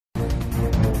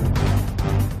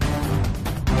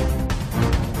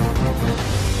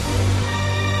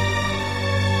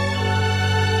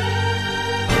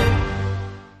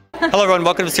Hello everyone,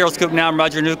 welcome to Serial Scoop Now. I'm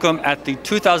Roger Newcomb at the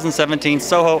 2017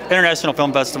 Soho International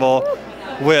Film Festival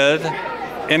with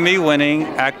Emmy-winning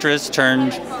actress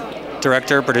turned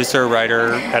director, producer,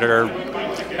 writer, editor,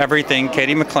 everything,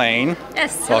 Cady McClain.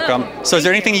 Yes. Welcome. Hello. So is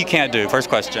there anything you can't do? First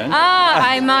question.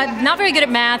 I'm not very good at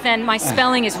math, and my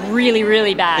spelling is really,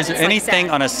 really bad. Is there anything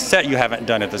on a set you haven't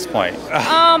done at this point?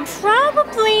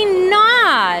 Probably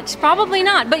not. Probably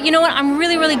not. But you know what? I'm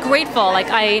really, really grateful. Like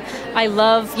I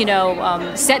love,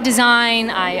 set design.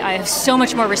 I have so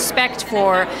much more respect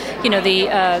for, the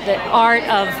art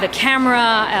of the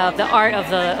camera, the art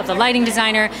of the lighting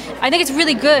designer. I think it's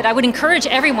really good. I would encourage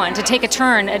everyone to take a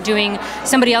turn at doing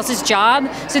somebody else's job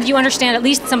so that you understand at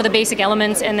least some of the basic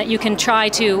elements and that you can try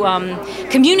to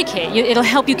communicate. It'll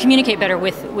help you communicate better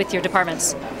with your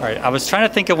departments. All right. I was trying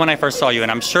to think of when I first saw you,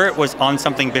 and I'm sure it was on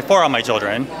something before All My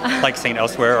Children, like St.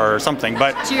 Elsewhere or something.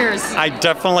 But cheers.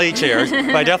 Cheers.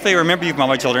 But I definitely remember you from All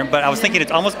My Children. But I was thinking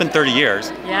it's almost been 30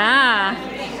 years. Yeah.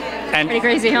 And pretty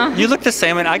crazy, huh? You look the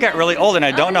same, and I got really old, and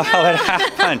I don't know how it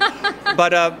happened.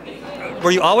 But were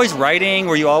you always writing?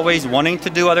 Were you always wanting to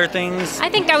do other things? I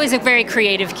think I was a very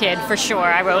creative kid, for sure.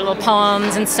 I wrote little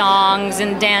poems and songs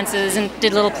and dances and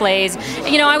did little plays.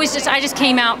 I just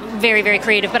came out very, very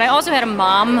creative. But I also had a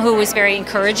mom who was very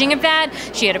encouraging of that.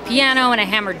 She had a piano and a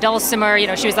hammered dulcimer.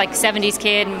 She was like a 70s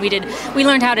kid, and we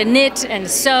learned how to knit and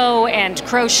sew and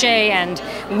crochet and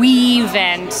weave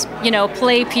and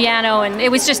play piano, and it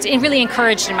really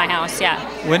encouraged in my house. Yeah.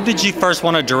 When did you first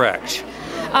want to direct?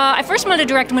 I first wanted to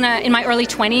direct in my early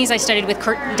 20s. I studied with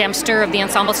Kurt Dempster of the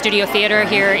Ensemble Studio Theater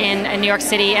here in New York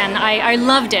City, and I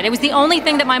loved it. It was the only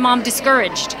thing that my mom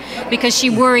discouraged because she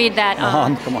worried that...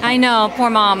 Mom, come on. I know, poor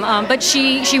mom. But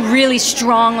she really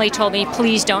strongly told me,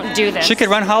 please don't do this. She could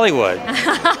run Hollywood.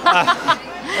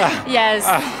 Yes,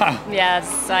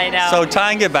 yes, I know. So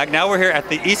tying it back, now we're here at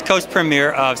the East Coast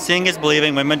premiere of Seeing is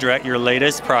Believing, Women Direct, your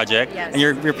latest project. Yes. And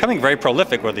you're becoming very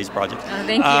prolific with these projects.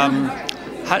 Thank you.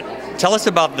 Tell us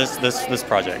about this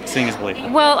project, Seeing is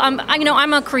Believing. Well,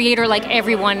 I'm a creator, like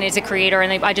everyone is a creator,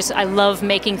 and I love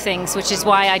making things, which is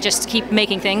why I just keep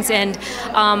making things. And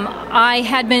I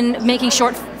had been making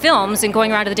short films and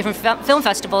going around to the different film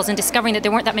festivals and discovering that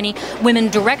there weren't that many women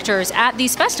directors at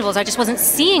these festivals. I just wasn't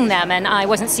seeing them, and I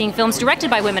wasn't seeing films directed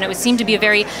by women. It seemed to be a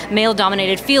very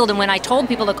male-dominated field. And when I told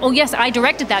people, like, oh yes, I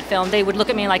directed that film, they would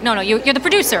look at me like, no, you're the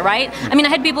producer, right? I mean, I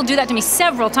had people do that to me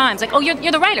several times, like, oh,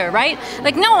 you're the writer, right?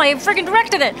 Like, no, I freaking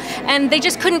directed it. And they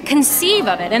just couldn't conceive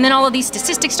of it. And then all of these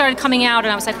statistics started coming out,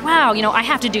 and I was like, wow, I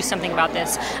have to do something about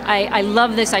this. I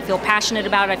love this. I feel passionate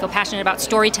about it. I feel passionate about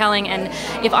storytelling, and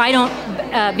if I don't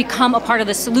become a part of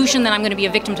the solution, then I'm going to be a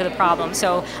victim to the problem.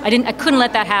 So I couldn't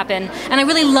let that happen. And I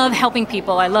really love helping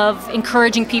people. I love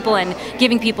encouraging people and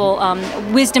giving people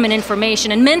wisdom and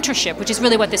information and mentorship, which is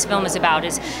really what this film is about,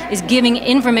 is giving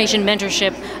information,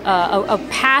 mentorship, a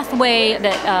pathway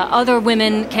that other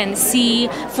women can see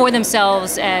for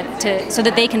themselves so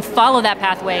that they can follow that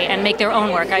pathway and make their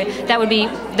own work. That would be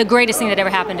the greatest thing that ever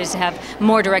happened, is to have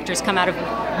more directors come out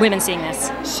of women seeing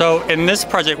this. So in this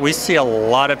project, we see a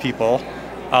lot of people,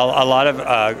 a lot of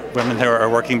women that are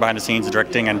working behind the scenes,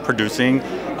 directing and producing.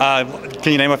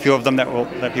 Can you name a few of them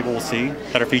that people will see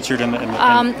that are featured in the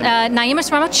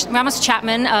Naima Ramos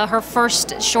Chapman, her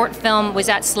first short film was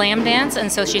at Slam Dance,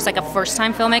 and so she's like a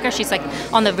first-time filmmaker. She's like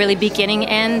on the really beginning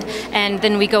end, and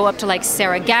then we go up to like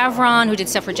Sarah Gavron, who did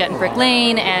Suffragette in Brick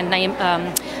Lane, and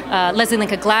Leslie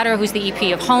Linka Glatter, who's the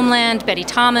EP of Homeland, Betty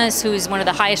Thomas, who's one of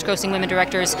the highest-grossing women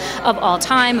directors of all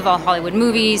time, of all Hollywood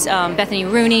movies, Bethany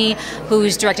Rooney,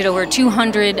 who's directed over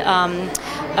 200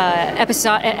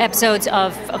 episodes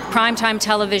of primetime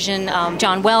television.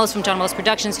 John Wells from John Wells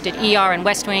Productions, who did ER and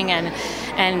West Wing, and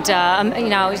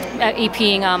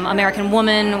EPing American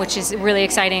Woman, which is really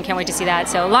exciting. I can't wait to see that.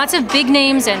 So lots of big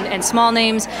names and small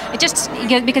names.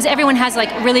 Because everyone has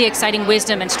like really exciting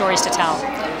wisdom and stories to tell.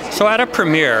 So at a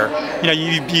premiere,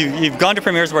 you've gone to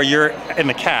premieres where you're in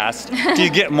the cast. Do you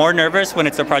get more nervous when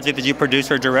it's a project that you produce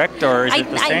or direct, or is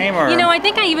it the same? Or? I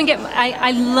think I even get.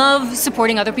 I love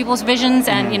supporting other people's visions,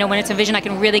 and when it's a vision I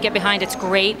can really get behind, it's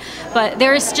great. But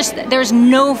there's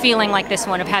no feeling like this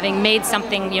one, of having made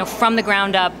something from the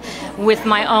ground up with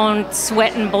my own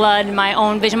sweat and blood, my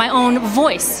own vision, my own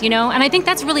voice. And I think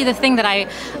that's really the thing that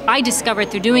I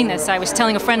discovered through doing this. I was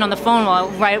telling a friend on the phone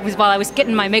while I was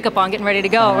getting my makeup on, getting ready to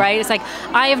go. Right? It's like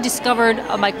I have discovered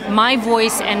my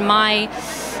voice and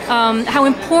how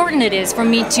important it is for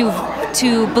me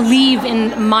to believe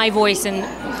in my voice and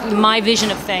my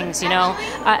vision of things.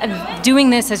 Doing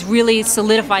this has really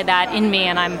solidified that in me,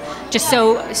 and I'm just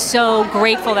so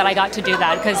grateful that I got to do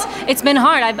that, because it's been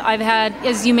hard. I've had,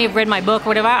 as you may have read my book or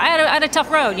whatever, I had a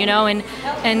tough road,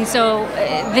 and so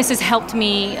this has helped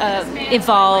me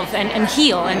evolve and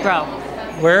heal and grow.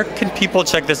 Where can people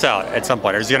check this out at some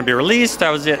point? Is it going to be released?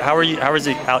 How is it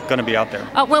going to be out there?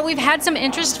 Well, we've had some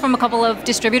interest from a couple of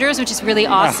distributors, which is really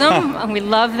awesome. And we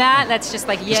love that. That's just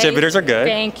like, yay. Distributors are good.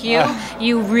 Thank you.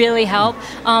 You really help.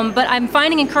 But I'm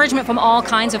finding encouragement from all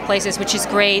kinds of places, which is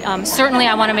great. Certainly,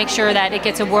 I want to make sure that it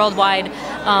gets a worldwide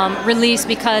release,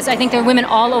 because I think there are women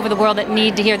all over the world that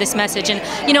need to hear this message. And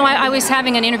I was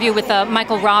having an interview with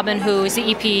Michael Robin, who is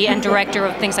the EP and director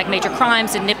of things like Major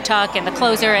Crimes and Nip Tuck and The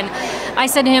Closer, and I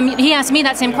said to him, he asked me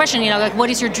that same question, like, what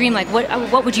is your dream? Like,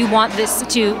 what would you want this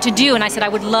to do? And I said, I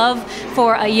would love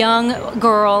for a young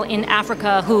girl in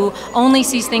Africa who only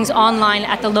sees things online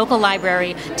at the local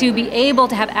library to be able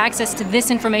to have access to this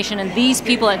information and these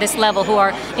people at this level who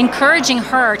are encouraging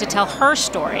her to tell her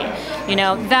story.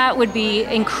 That would be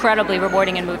incredibly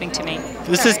rewarding and moving to me.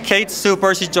 This is Kate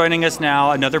Super. She's joining us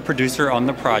now, another producer on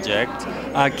the project.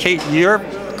 Kate, your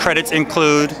credits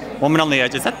include Woman on the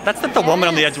Edge. That's not the Woman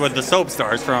on the Edge with the soap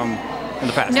stars from in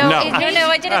the past. No,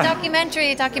 I did a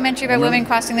documentary about women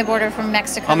crossing the border from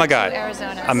Mexico to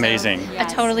Arizona. Amazing. So a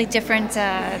totally different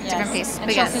piece.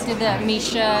 And she also did the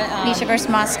Misha versus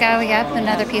Moscow,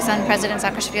 another piece on President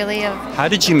Saakashvili. How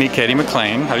did you meet Cady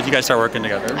McClain? How did you guys start working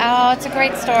together? Oh, it's a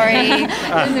great story.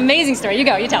 It's an amazing story. You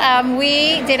go, you tell.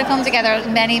 We did a film together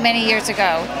many years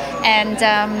ago,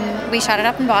 and we shot it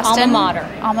up in Boston.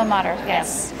 Alma Mater,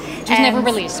 yes. It was never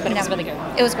released, but it was really good.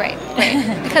 It was great.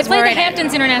 Because we're at the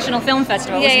Hamptons International Film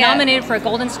Festival. It was nominated for a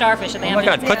Golden Starfish at the Hamptons.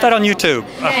 Oh my God, put that on YouTube.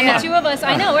 And the two of us,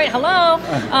 I know, right? Hello.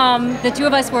 The two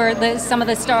of us were some of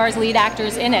the stars, lead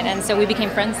actors in it, and so we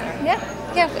became friends there.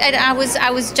 Yeah, and I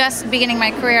was just beginning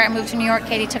my career. I moved to New York.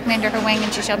 Cady took me under her wing,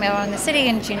 and she showed me around the city,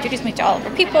 and she introduced me to all of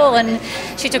her people, and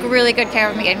she took really good care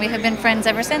of me, and we have been friends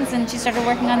ever since. And she started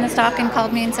working on this doc and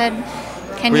called me and said, "Can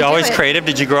you do it?" Were you always creative?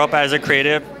 Did you grow up as a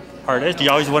creative artist? You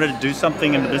always wanted to do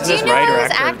something in the business, right? Or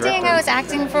I was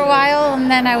acting for a while, and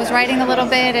then I was writing a little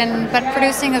bit, but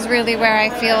producing is really where I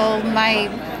feel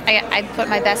I put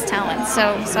my best talent. So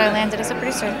I landed as a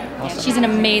producer. Awesome. She's an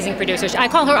amazing producer. I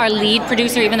call her our lead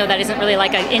producer, even though that isn't really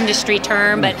like an industry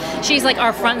term, but she's like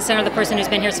our front and center, the person who's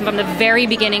been here from the very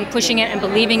beginning, pushing it and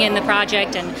believing in the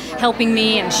project and helping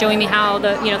me and showing me how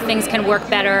things can work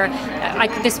better.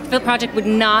 This project would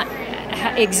not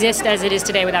exist as it is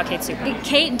today without Kate Super.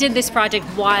 Kate did this project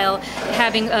while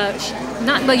having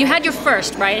you had your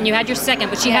first, right, and you had your second,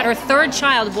 but she had her third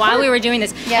child while we were doing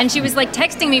this, and she was like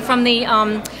texting me from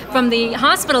the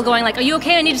hospital, going like, "Are you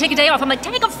okay? I need to take a day off." I'm like,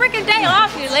 "Take a freaking day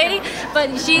off, you lady!"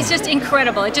 But she's just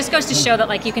incredible. It just goes to show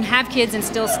that you can have kids and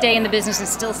still stay in the business and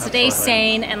still stay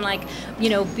sane and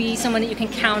be someone that you can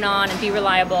count on and be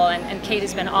reliable. And Kate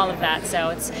has been all of that.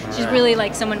 So she's really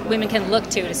like someone women can look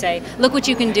to say, "Look what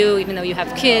you can do, even though you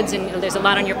have kids and there's a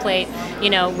lot on your plate.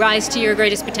 Rise to your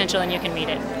greatest potential and you can meet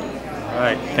it." All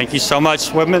right, thank you so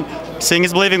much. Women, Seeing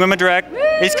is Believing, Women Direct,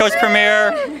 East Coast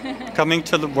premiere, coming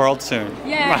to the world soon.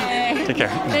 Yay! Take care.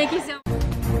 Thank you so much.